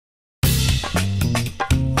Since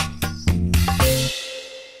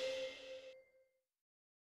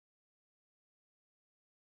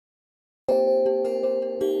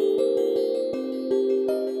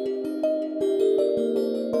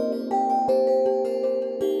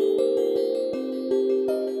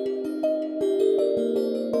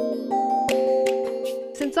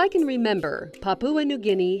I can remember, Papua New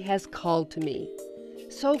Guinea has called to me.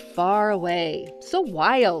 So far away, so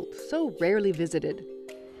wild, so rarely visited.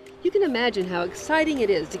 You can imagine how exciting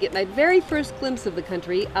it is to get my very first glimpse of the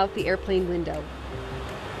country out the airplane window.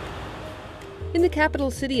 In the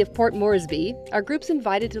capital city of Port Moresby, our group's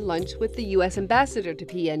invited to lunch with the U.S. ambassador to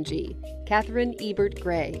PNG, Catherine Ebert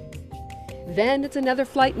Gray. Then it's another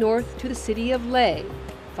flight north to the city of Leh,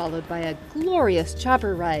 followed by a glorious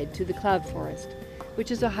chopper ride to the cloud forest,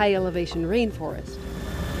 which is a high-elevation rainforest.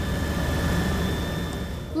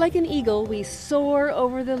 Like an eagle, we soar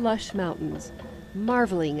over the lush mountains,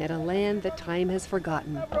 marveling at a land that time has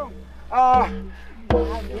forgotten.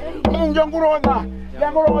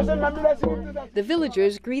 The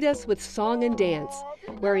villagers greet us with song and dance,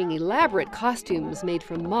 wearing elaborate costumes made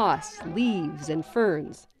from moss, leaves, and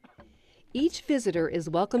ferns. Each visitor is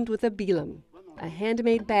welcomed with a bilam, a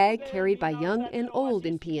handmade bag carried by young and old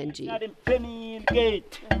in PNG. Penny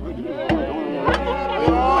LeGate.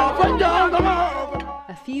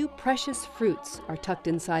 A few precious fruits are tucked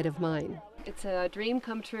inside of mine. It's a dream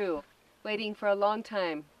come true, waiting for a long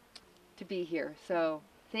time to be here. So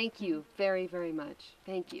thank you very, very much.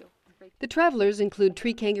 Thank you. The travelers include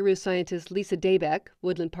tree kangaroo scientist Lisa Daybeck,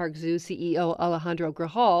 Woodland Park Zoo CEO Alejandro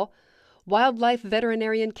Grajal, wildlife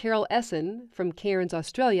veterinarian Carol Essen from Cairns,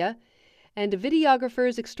 Australia, and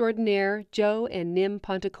videographers extraordinaire Joe and Nim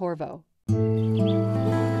Pontecorvo.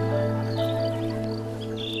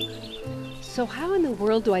 So how in the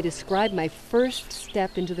world do I describe my first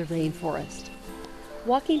step into the rainforest?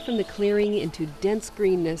 Walking from the clearing into dense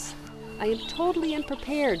greenness, I am totally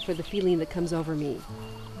unprepared for the feeling that comes over me.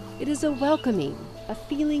 It is a welcoming, a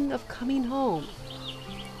feeling of coming home.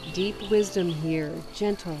 Deep wisdom here,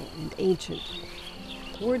 gentle and ancient.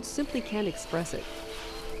 Words simply can't express it.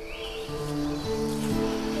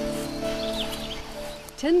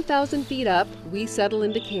 10,000 feet up, we settle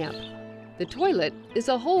into camp. The toilet is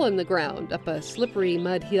a hole in the ground up a slippery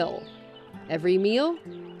mud hill. Every meal,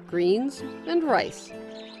 greens and rice.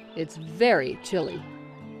 It's very chilly.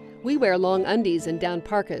 We wear long undies and down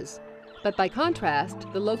parkas, but by contrast,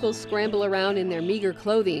 the locals scramble around in their meager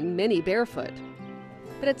clothing, many barefoot.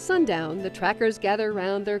 But at sundown, the trackers gather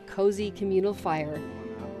around their cozy communal fire,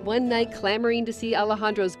 one night clamoring to see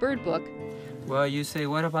Alejandro's bird book. Well, you say,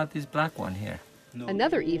 what about this black one here?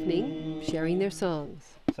 Another evening, sharing their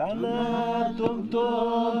songs.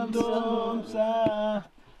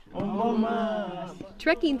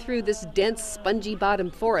 Trekking through this dense,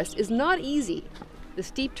 spongy-bottomed forest is not easy. The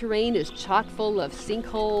steep terrain is chock full of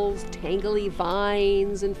sinkholes, tangly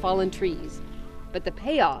vines, and fallen trees. But the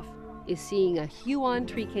payoff is seeing a Huon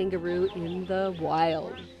tree kangaroo in the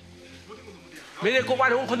wild.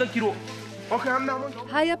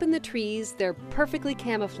 High up in the trees, they're perfectly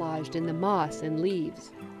camouflaged in the moss and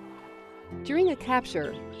leaves. During a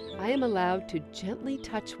capture, I am allowed to gently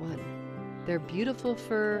touch one, their beautiful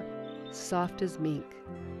fur soft as mink.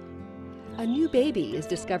 A new baby is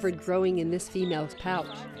discovered growing in this female's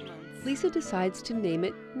pouch. Lisa decides to name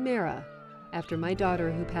it Mara, after my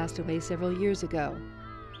daughter who passed away several years ago.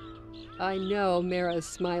 I know Mara's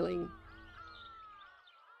smiling.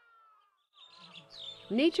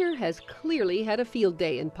 Nature has clearly had a field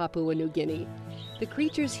day in Papua New Guinea. The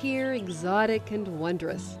creatures here exotic and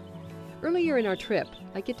wondrous. Earlier in our trip,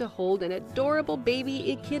 I get to hold an adorable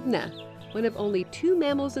baby echidna, one of only 2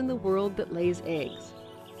 mammals in the world that lays eggs.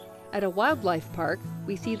 At a wildlife park,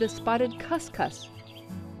 we see the spotted cuscus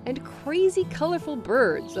and crazy colorful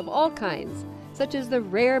birds of all kinds, such as the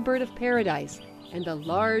rare bird of paradise and the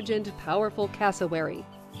large and powerful cassowary.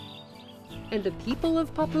 And the people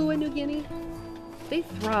of Papua New Guinea? They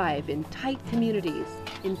thrive in tight communities,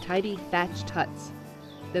 in tidy thatched huts.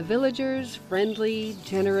 The villagers, friendly,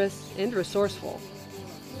 generous, and resourceful.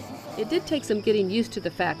 It did take some getting used to the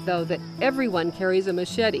fact, though, that everyone carries a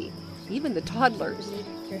machete, even the toddlers.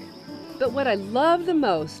 But what I love the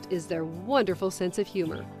most is their wonderful sense of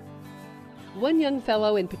humor. One young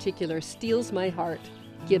fellow in particular steals my heart,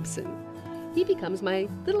 Gibson. He becomes my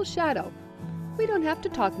little shadow. We don't have to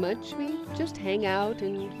talk much, we just hang out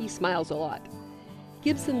and he smiles a lot.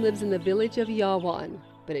 Gibson lives in the village of Yawan,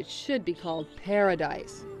 but it should be called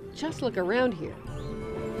Paradise. Just look around here.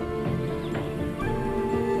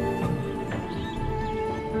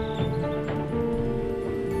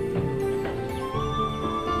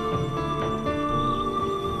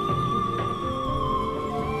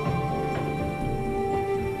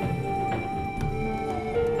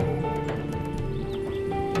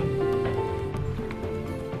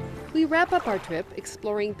 wrap up our trip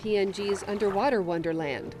exploring PNG's underwater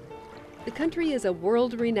wonderland. The country is a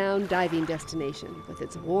world-renowned diving destination with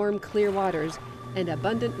its warm, clear waters and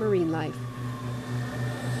abundant marine life.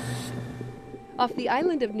 Off the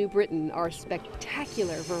island of New Britain are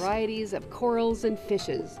spectacular varieties of corals and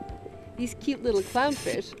fishes. These cute little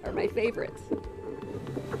clownfish are my favorites.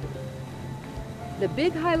 The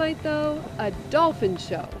big highlight, though, a dolphin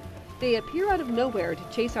show. They appear out of nowhere to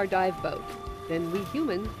chase our dive boat. Then we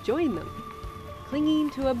humans join them.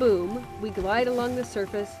 Clinging to a boom, we glide along the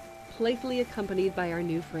surface, playfully accompanied by our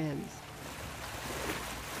new friends.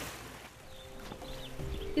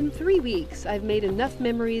 In 3 weeks, I've made enough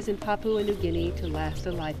memories in Papua New Guinea to last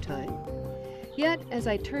a lifetime. Yet, as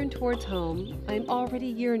I turn towards home, I'm already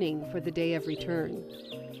yearning for the day of return.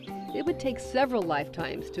 It would take several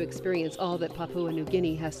lifetimes to experience all that Papua New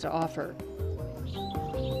Guinea has to offer.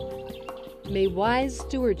 May wise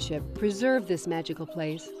stewardship preserve this magical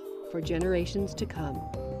place for generations to come.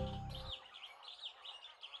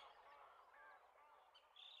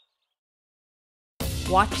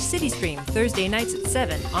 Watch CityStream Thursday nights at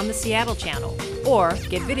 7 on the Seattle Channel, or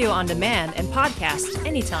get video on demand and podcasts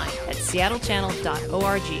anytime at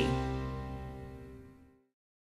seattlechannel.org.